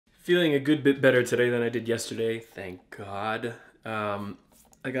Feeling a good bit better today than I did yesterday, thank God.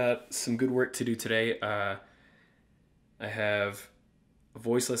 I got some good work to do today. I have a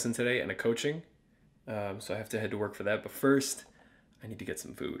voice lesson today and a coaching, so I have to head to work for that. But first, I need to get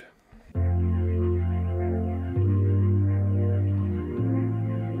some food.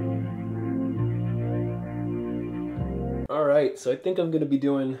 All right, so I think I'm gonna be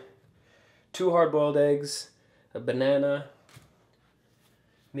doing 2 hard-boiled eggs, a banana,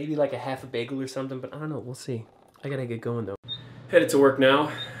 maybe like a half a bagel or something, but I don't know, we'll see. I gotta get going though. Headed to work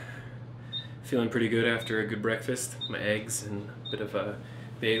now. Feeling pretty good after a good breakfast. My eggs and a bit of a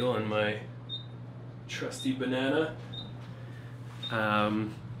bagel and my trusty banana. Oh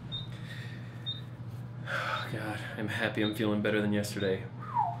God, I'm happy I'm feeling better than yesterday.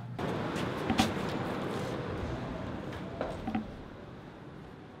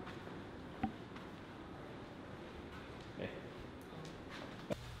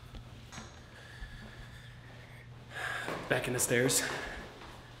 Back in the stairs. A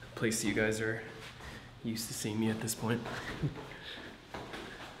place you guys are used to seeing me at this point.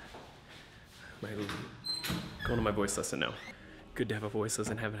 Going to my voice lesson now. Good to have a voice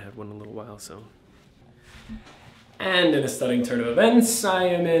lesson, haven't had one in a little while, so. And in a stunning turn of events, I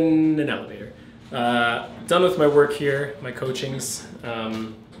am in an elevator. Done with my work here, my coachings,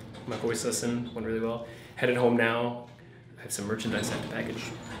 my voice lesson went really well. Headed home now. I have some merchandise I have to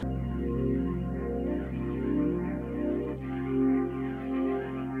package.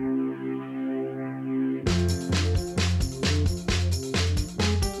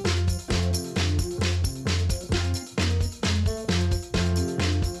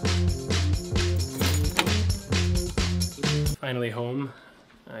 Finally home.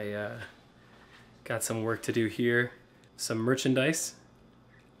 I got some work to do here. Some merchandise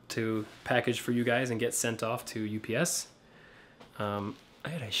to package for you guys and get sent off to UPS. I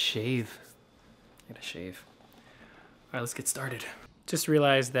gotta shave. All right, let's get started. Just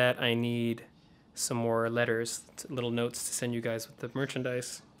realized that I need some more letters, little notes to send you guys with the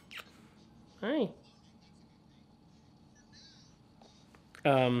merchandise. Hi.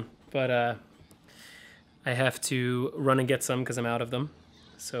 I have to run and get some because I'm out of them.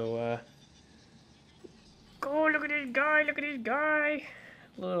 So, oh, look at this guy,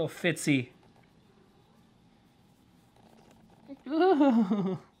 A little Fitzy.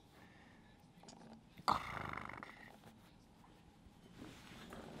 But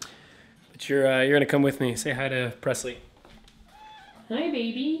you're gonna come with me. Say hi to Presley. Hi,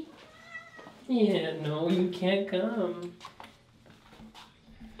 baby. Yeah, no, you can't come.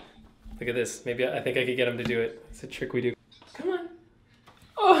 Look at this. Maybe I think I could get him to do it. It's a trick we do. Come on.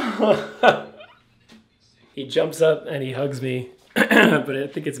 Oh. He jumps up and he hugs me, but I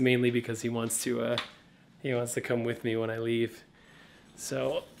think it's mainly because he wants to come with me when I leave.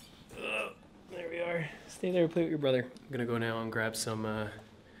 So there we are. Stay there, play with your brother. I'm gonna go now and grab some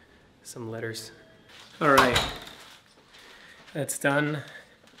letters. All right, that's done.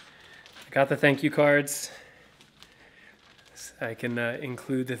 I got the thank you cards. I can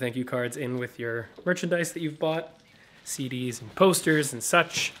include the thank you cards in with your merchandise that you've bought, CDs and posters and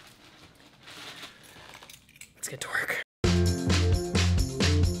such. Let's get to work.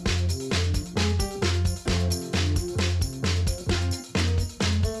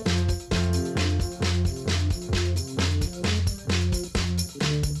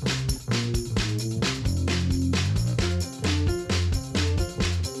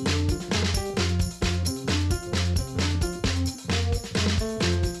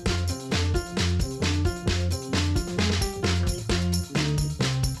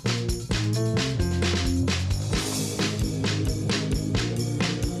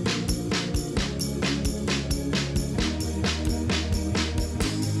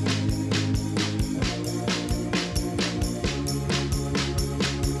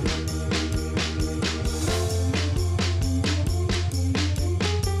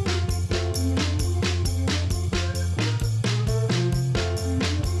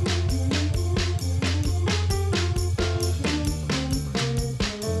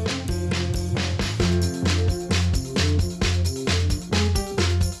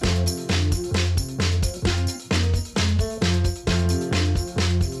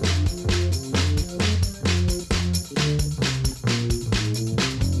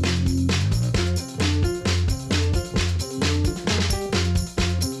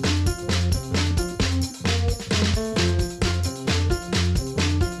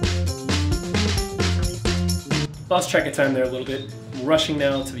 Lost track of time there a little bit. I'm rushing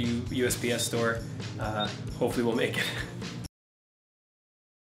now to the USPS store. Hopefully we'll make it.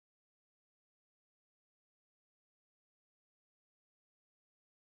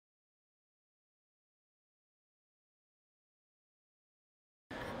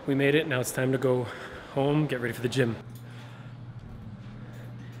 We made it. Now it's time to go home, get ready for the gym.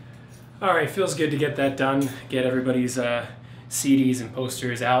 All right, feels good to get that done. Get everybody's CDs and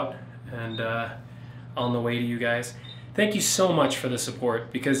posters out and on the way to you guys. Thank you so much for the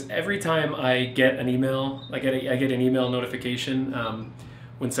support, because every time I get an email, I get an email notification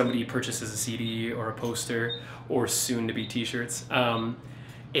when somebody purchases a CD or a poster or soon to be t-shirts.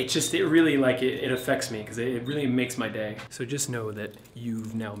 It really it affects me, because it really makes my day. So just know that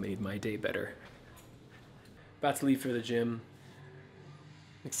you've now made my day better. About to leave for the gym.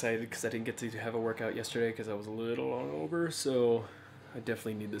 Excited because I didn't get to have a workout yesterday because I was a little hungover, so I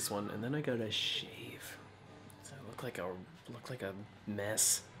definitely need this one. And then I gotta shave. So I look like a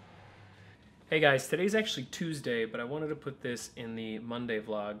mess. Hey guys, today's actually Tuesday, but I wanted to put this in the Monday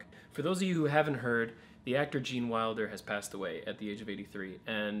vlog. For those of you who haven't heard, the actor Gene Wilder has passed away at the age of 83,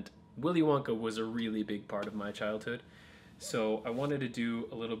 and Willy Wonka was a really big part of my childhood. So I wanted to do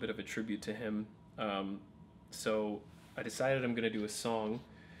a little bit of a tribute to him. So I decided I'm gonna do a song,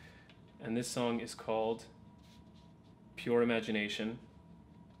 and this song is called Pure Imagination,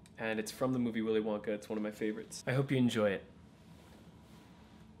 and it's from the movie Willy Wonka. It's one of my favorites. I hope you enjoy it.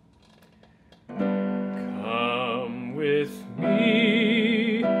 Come with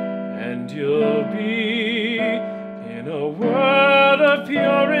me, and you'll be in a world of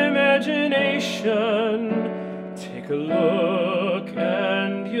pure imagination. Take a look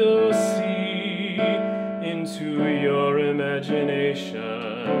and you'll see into your imagination.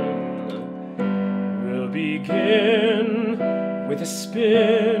 We'll begin with a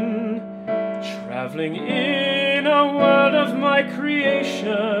spin, traveling in a world of my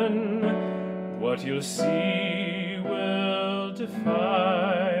creation. What you'll see will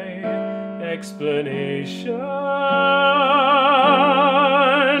defy explanation.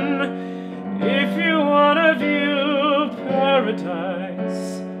 If you want to view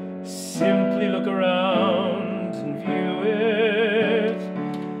paradise, simply look around and view it.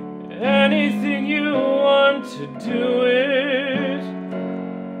 Anything you want to do it.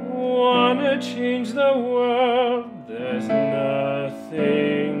 Wanna change the world, there's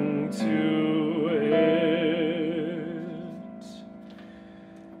nothing to it.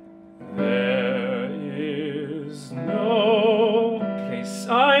 There is no place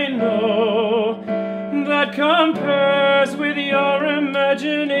I know that compares with your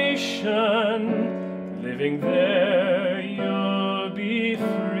imagination. Living there, you'll be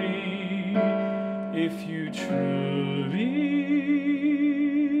free if you truly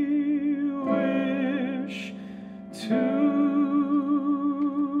wish to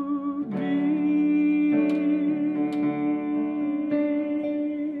be.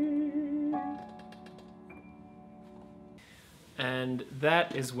 And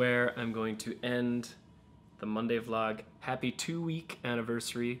that is where I'm going to end the Monday vlog. Happy 2-week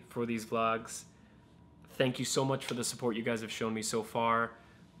anniversary for these vlogs. Thank you so much for the support you guys have shown me so far.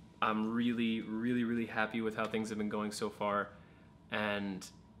 I'm really happy with how things have been going so far, and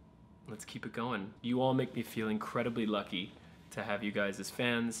let's keep it going. You all make me feel incredibly lucky to have you guys as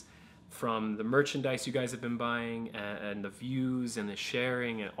fans, from the merchandise you guys have been buying and the views and the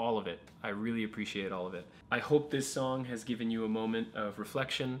sharing and all of it. I really appreciate all of it. I hope this song has given you a moment of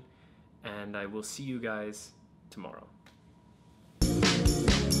reflection, and I will see you guys tomorrow.